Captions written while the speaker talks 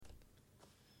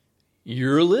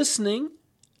You're listening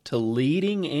to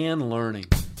Leading and Learning.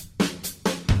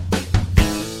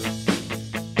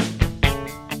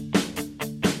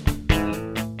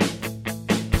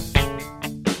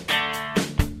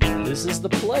 This is the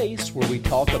place where we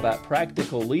talk about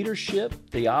practical leadership,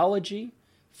 theology,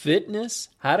 fitness,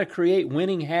 how to create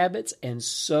winning habits, and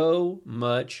so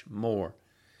much more.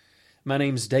 My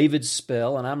name's David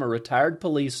Spell, and I'm a retired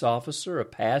police officer, a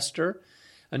pastor,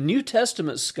 a New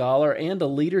Testament scholar, and a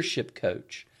leadership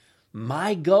coach.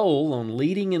 My goal on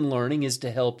Leading and Learning is to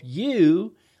help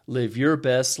you live your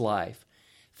best life.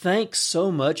 Thanks so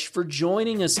much for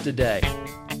joining us today.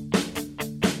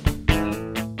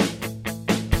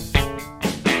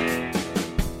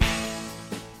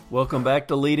 Welcome back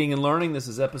to Leading and Learning. This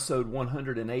is episode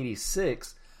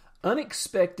 186,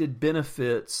 Unexpected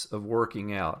Benefits of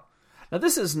Working Out. Now,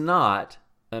 this is not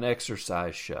an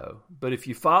exercise show, but if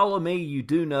you follow me, you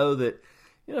do know that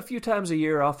a few times a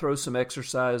year I'll throw some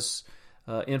exercise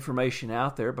information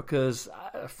out there because,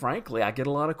 frankly, I get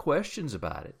a lot of questions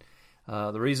about it.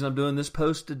 The reason I'm doing this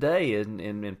post today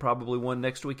and probably one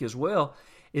next week as well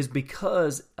is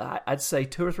because I'd say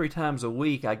 2 or 3 times a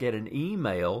week I get an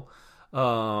email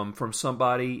from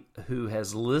somebody who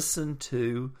has listened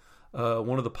to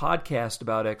one of the podcasts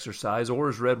about exercise or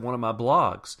has read one of my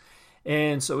blogs.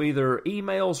 And so either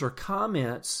emails or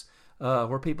comments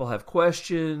where people have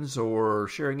questions or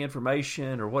sharing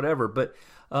information or whatever. But,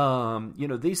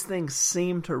 these things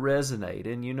seem to resonate.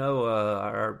 And,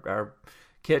 our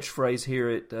catchphrase here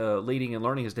at Leading and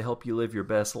Learning is to help you live your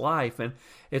best life. And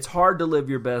it's hard to live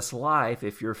your best life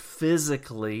if you're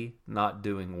physically not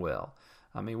doing well.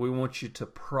 I mean, we want you to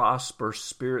prosper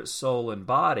spirit, soul, and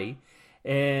body.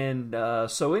 And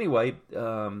so anyway,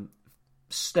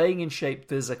 staying in shape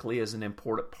physically is an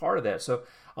important part of that. So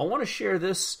I want to share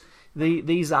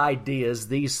these ideas,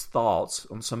 these thoughts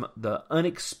on some of the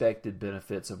unexpected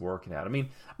benefits of working out. I mean,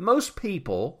 most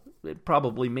people,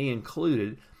 probably me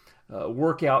included,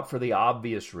 work out for the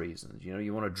obvious reasons.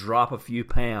 You want to drop a few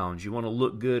pounds. You want to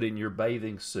look good in your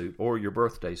bathing suit or your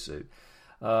birthday suit.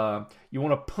 You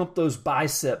want to pump those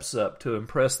biceps up to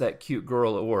impress that cute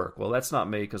girl at work. Well, that's not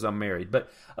me because I'm married.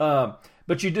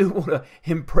 But you do want to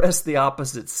impress the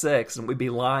opposite sex, and we'd be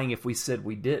lying if we said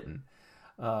we didn't.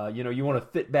 You want to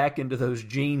fit back into those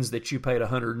jeans that you paid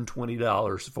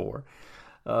 $120 for,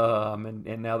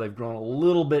 and now they've grown a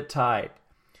little bit tight.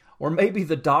 Or maybe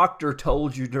the doctor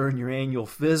told you during your annual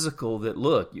physical that,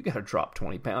 look, you got to drop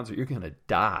 20 pounds or you're going to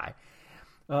die.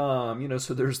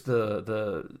 So there's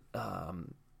the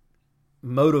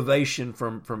motivation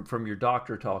from your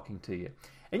doctor talking to you.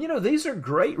 And, these are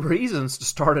great reasons to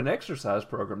start an exercise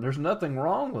program. There's nothing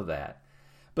wrong with that.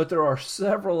 But there are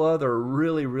several other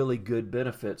really, really good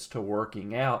benefits to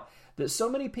working out that so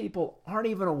many people aren't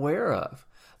even aware of.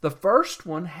 The first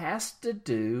one has to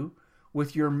do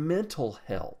with your mental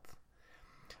health.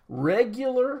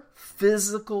 Regular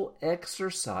physical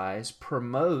exercise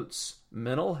promotes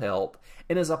mental health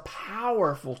and is a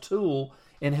powerful tool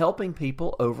in helping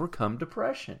people overcome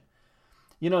depression.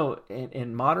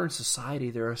 In modern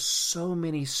society, there are so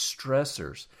many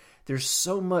stressors. There's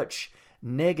so much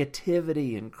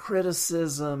negativity and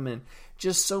criticism and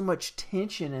just so much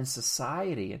tension in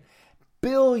society. And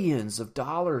billions of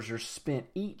dollars are spent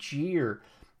each year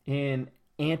in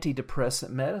antidepressant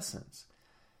medicines.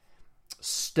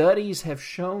 Studies have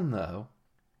shown, though,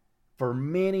 for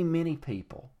many, many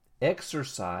people,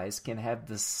 exercise can have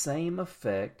the same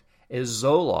effect as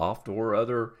Zoloft or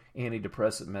other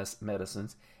antidepressant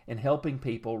medicines in helping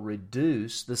people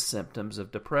reduce the symptoms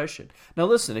of depression. Now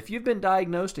listen, if you've been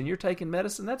diagnosed and you're taking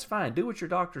medicine, that's fine. Do what your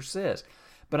doctor says.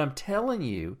 But I'm telling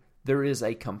you, there is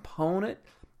a component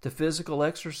to physical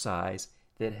exercise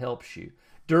that helps you.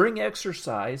 During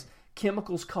exercise,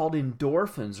 chemicals called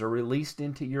endorphins are released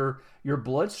into your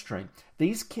bloodstream.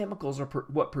 These chemicals are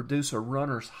what produce a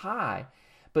runner's high.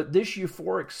 But this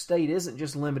euphoric state isn't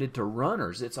just limited to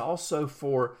runners. It's also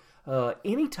for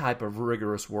any type of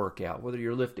rigorous workout, whether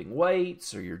you're lifting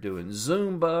weights or you're doing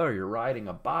Zumba or you're riding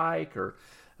a bike or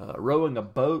rowing a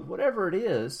boat, whatever it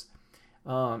is.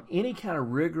 Any kind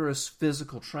of rigorous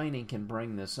physical training can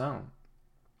bring this on.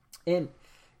 And,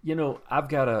 I've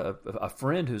got a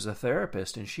friend who's a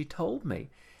therapist, and she told me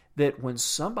that when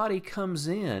somebody comes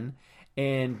in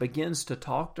and begins to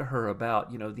talk to her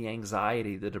about, the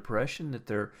anxiety, the depression that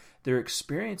they're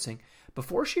experiencing,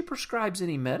 before she prescribes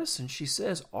any medicine, she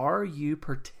says, "Are you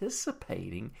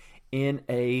participating in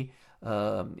any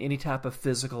type of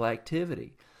physical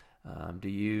activity? Do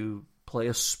you play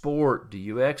a sport? Do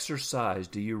you exercise?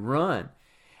 Do you run?"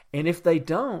 And if they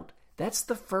don't, that's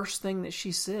the first thing that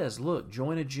she says. Look,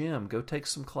 join a gym, go take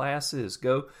some classes,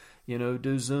 go, do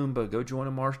Zumba, go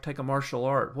take a martial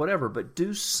art, whatever, but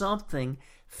do something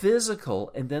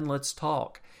physical, and then let's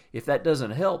talk. If that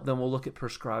doesn't help, then we'll look at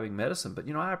prescribing medicine. But,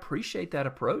 I appreciate that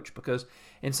approach, because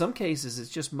in some cases it's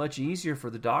just much easier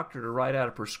for the doctor to write out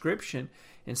a prescription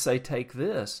and say, take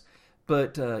this.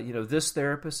 But, this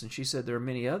therapist, and she said there are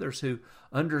many others who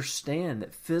understand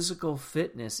that physical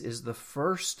fitness is the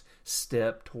first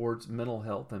step towards mental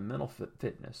health and mental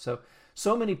fitness.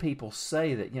 So many people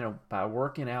say that, by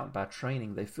working out, by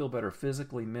training, they feel better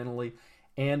physically, mentally,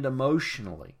 and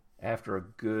emotionally after a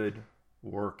good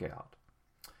workout.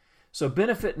 So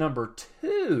benefit number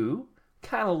 2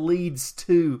 kind of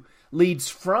leads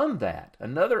from that.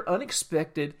 Another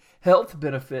unexpected health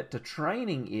benefit to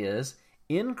training is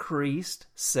increased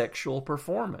sexual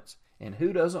performance. And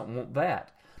who doesn't want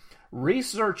that?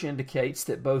 Research indicates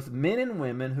that both men and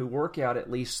women who work out at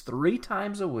least 3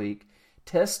 times a week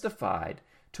testified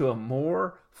to a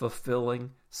more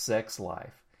fulfilling sex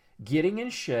life. Getting in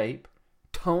shape,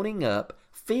 toning up,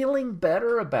 feeling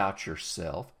better about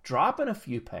yourself, dropping a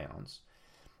few pounds.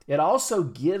 It also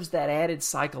gives that added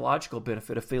psychological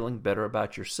benefit of feeling better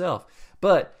about yourself.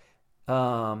 But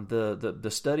the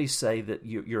studies say that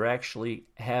you're actually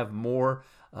have more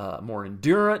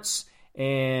endurance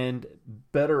and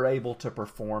better able to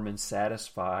perform and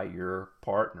satisfy your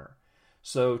partner.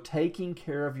 So taking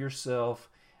care of yourself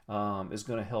is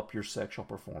going to help your sexual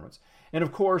performance. And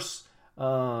of course,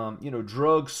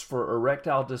 drugs for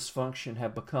erectile dysfunction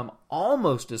have become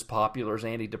almost as popular as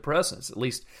antidepressants. At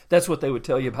least that's what they would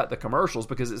tell you about the commercials,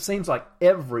 because it seems like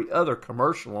every other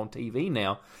commercial on TV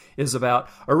now is about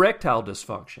erectile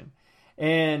dysfunction.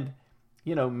 And,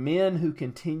 men who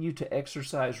continue to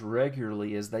exercise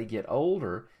regularly as they get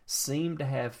older seem to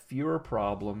have fewer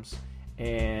problems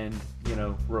and,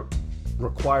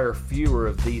 require fewer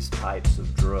of these types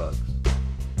of drugs.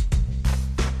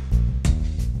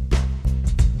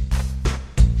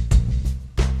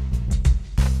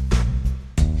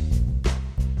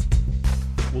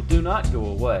 Well, do not go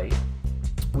away.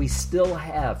 We still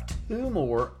have 2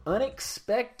 more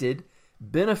unexpected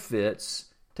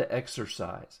benefits to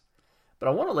exercise. But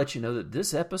I want to let you know that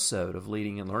this episode of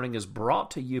Leading and Learning is brought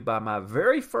to you by my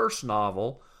very first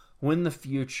novel, When the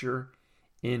Future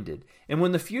Ended. And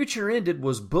When the Future Ended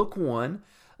was book 1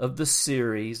 of the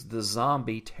series, the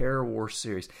Zombie Terror War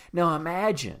series. Now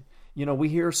imagine, we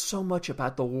hear so much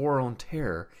about the war on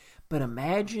terror, but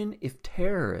imagine if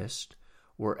terrorists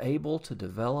were able to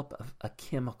develop a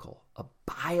chemical, a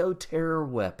bioterror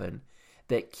weapon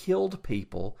that killed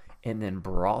people and then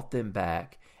brought them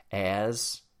back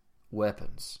as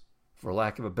weapons. For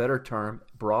lack of a better term,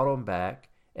 brought them back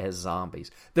as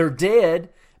zombies. They're dead,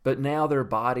 but now their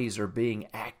bodies are being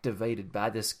activated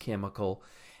by this chemical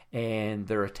and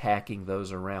they're attacking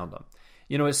those around them.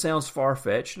 It sounds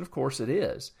far-fetched, and of course it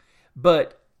is,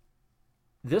 but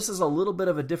this is a little bit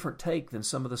of a different take than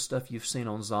some of the stuff you've seen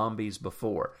on zombies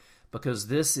before, because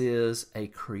this is a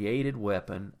created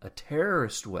weapon, a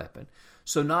terrorist weapon.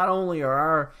 So not only are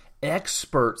our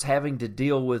experts having to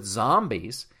deal with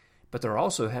zombies, but they're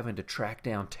also having to track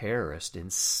down terrorists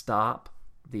and stop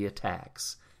the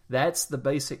attacks. That's the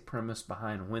basic premise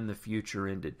behind When the Future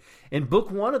Ended. And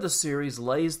book 1 of the series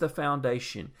lays the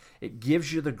foundation. It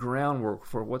gives you the groundwork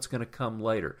for what's going to come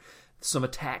later. Some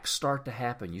attacks start to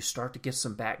happen. You start to get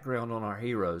some background on our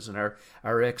heroes and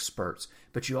our experts.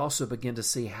 But you also begin to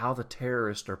see how the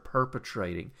terrorists are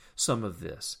perpetrating some of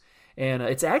this. And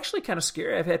it's actually kind of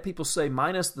scary. I've had people say,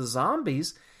 minus the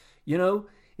zombies,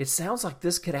 it sounds like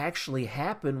this could actually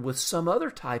happen with some other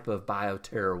type of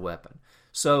bioterror weapon.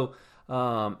 So,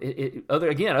 other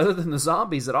than the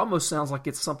zombies, it almost sounds like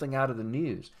it's something out of the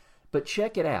news. But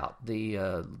check it out.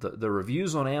 The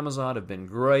reviews on Amazon have been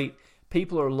great.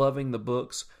 People are loving the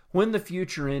books. When the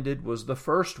Future Ended was the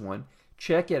first one.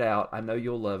 Check it out. I know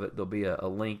you'll love it. There'll be a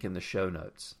link in the show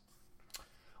notes.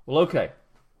 Well, okay.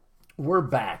 We're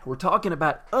back. We're talking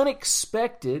about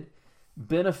unexpected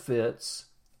benefits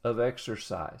of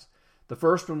exercise. The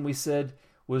first one we said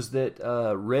was that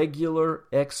regular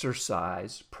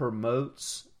exercise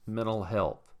promotes mental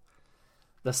health.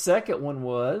 The second one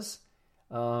was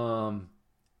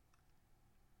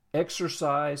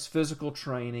exercise, physical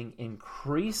training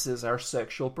increases our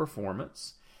sexual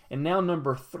performance. And now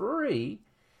number 3,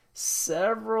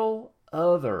 several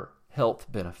other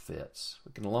health benefits,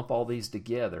 we can lump all these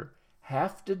together,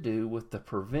 have to do with the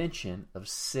prevention of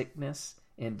sickness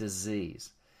and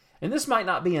disease. And this might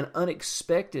not be an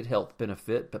unexpected health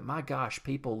benefit, but my gosh,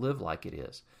 people live like it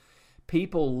is.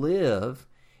 People live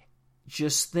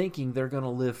just thinking they're going to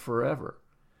live forever.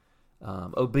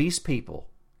 Obese people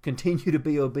continue to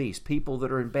be obese. People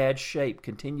that are in bad shape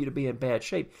continue to be in bad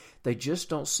shape. They just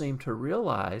don't seem to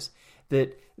realize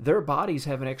that their bodies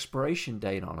have an expiration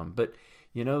date on them. But,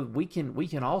 we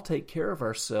can all take care of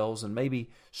ourselves and maybe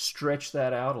stretch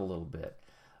that out a little bit.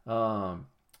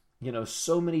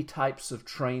 So many types of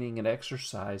training and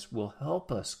exercise will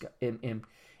help us in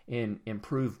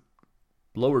improve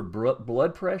lowered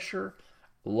blood pressure,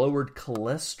 lowered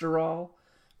cholesterol,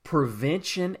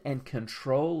 prevention and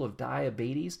control of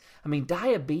diabetes. I mean,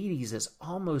 diabetes is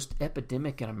almost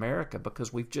epidemic in America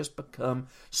because we've just become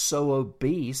so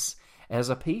obese as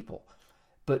a people.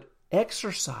 But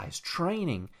exercise,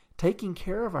 training, taking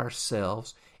care of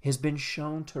ourselves has been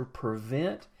shown to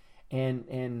prevent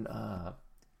and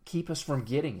keep us from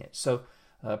getting it. So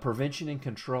prevention and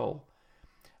control.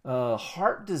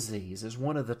 Heart disease is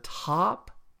one of the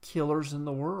top killers in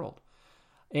the world.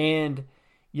 And,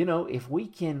 if we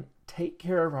can take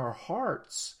care of our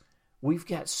hearts, we've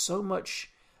got so much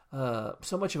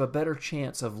of a better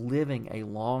chance of living a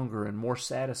longer and more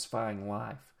satisfying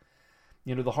life.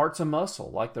 The heart's a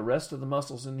muscle, like the rest of the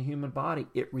muscles in the human body.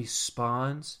 It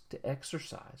responds to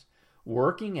exercise.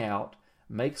 Working out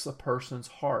makes a person's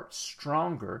heart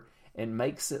stronger and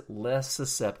makes it less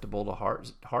susceptible to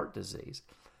heart disease.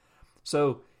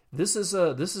 So this is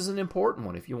an important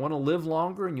one. If you want to live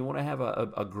longer and you want to have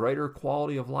a greater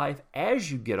quality of life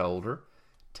as you get older,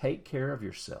 take care of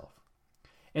yourself.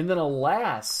 And then a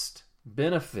last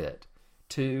benefit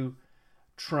to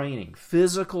training,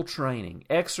 physical training,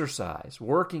 exercise,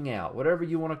 working out, whatever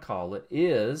you want to call it,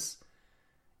 is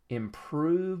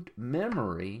improved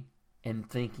memory and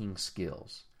thinking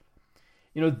skills.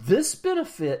 This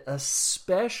benefit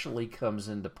especially comes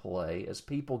into play as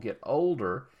people get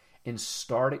older and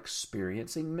start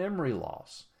experiencing memory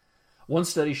loss. One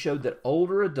study showed that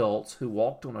older adults who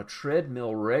walked on a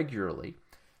treadmill regularly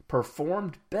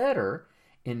performed better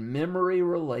in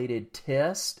memory-related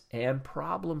tests and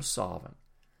problem solving.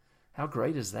 How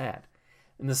great is that?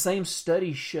 And the same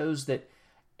study shows that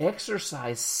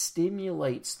exercise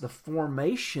stimulates the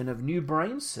formation of new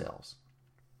brain cells.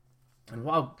 And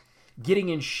while getting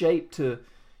in shape to,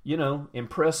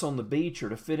 impress on the beach or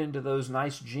to fit into those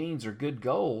nice jeans are good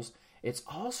goals, it's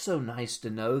also nice to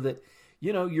know that,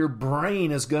 your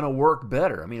brain is going to work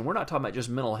better. I mean, we're not talking about just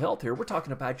mental health here. We're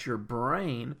talking about your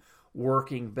brain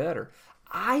working better.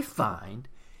 I find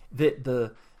that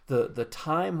the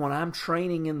time when I'm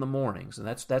training in the mornings, and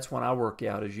that's when I work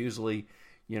out, is usually,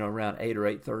 around 8 or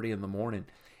 8:30 in the morning.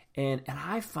 And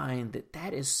I find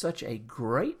that is such a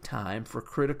great time for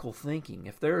critical thinking.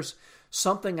 If there's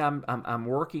something I'm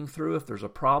working through, if there's a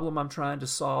problem I'm trying to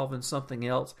solve in something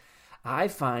else, I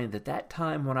find that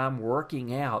time when I'm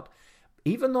working out,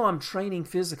 even though I'm training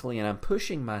physically and I'm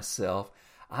pushing myself,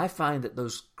 I find that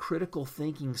those critical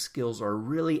thinking skills are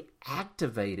really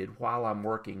activated while I'm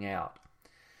working out.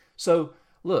 So,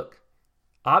 look,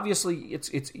 obviously it's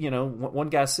one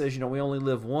guy says, we only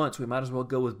live once, we might as well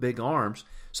go with big arms.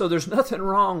 So there's nothing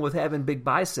wrong with having big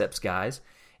biceps, guys,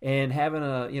 and having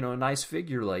a nice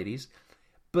figure, ladies.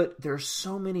 But there's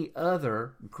so many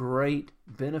other great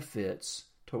benefits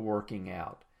to working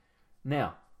out.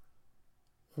 Now,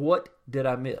 what did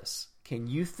I miss? Can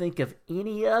you think of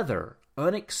any other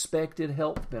unexpected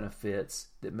health benefits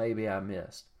that maybe I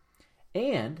missed?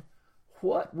 And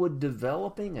what would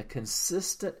developing a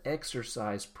consistent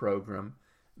exercise program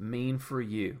mean for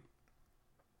you?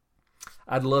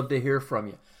 I'd love to hear from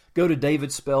you. Go to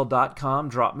davidspell.com,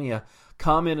 drop me a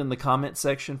comment in the comment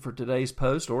section for today's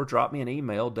post, or drop me an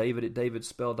email,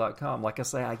 david@davidspell.com. Like I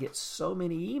say, I get so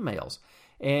many emails,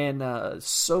 and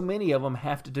so many of them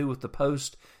have to do with the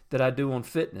post that I do on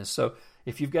fitness. So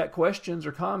if you've got questions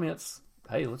or comments,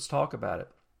 hey, let's talk about it.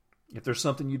 If there's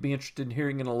something you'd be interested in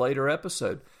hearing in a later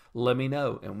episode, let me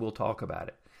know, and we'll talk about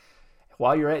it.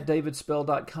 While you're at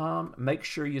davidspell.com, make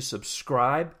sure you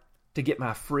subscribe to get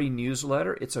my free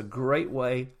newsletter. It's a great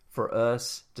way for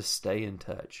us to stay in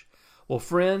touch. Well,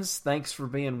 friends, thanks for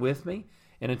being with me.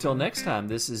 And until next time,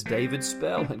 this is David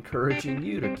Spell encouraging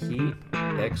you to keep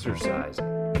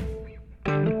exercising.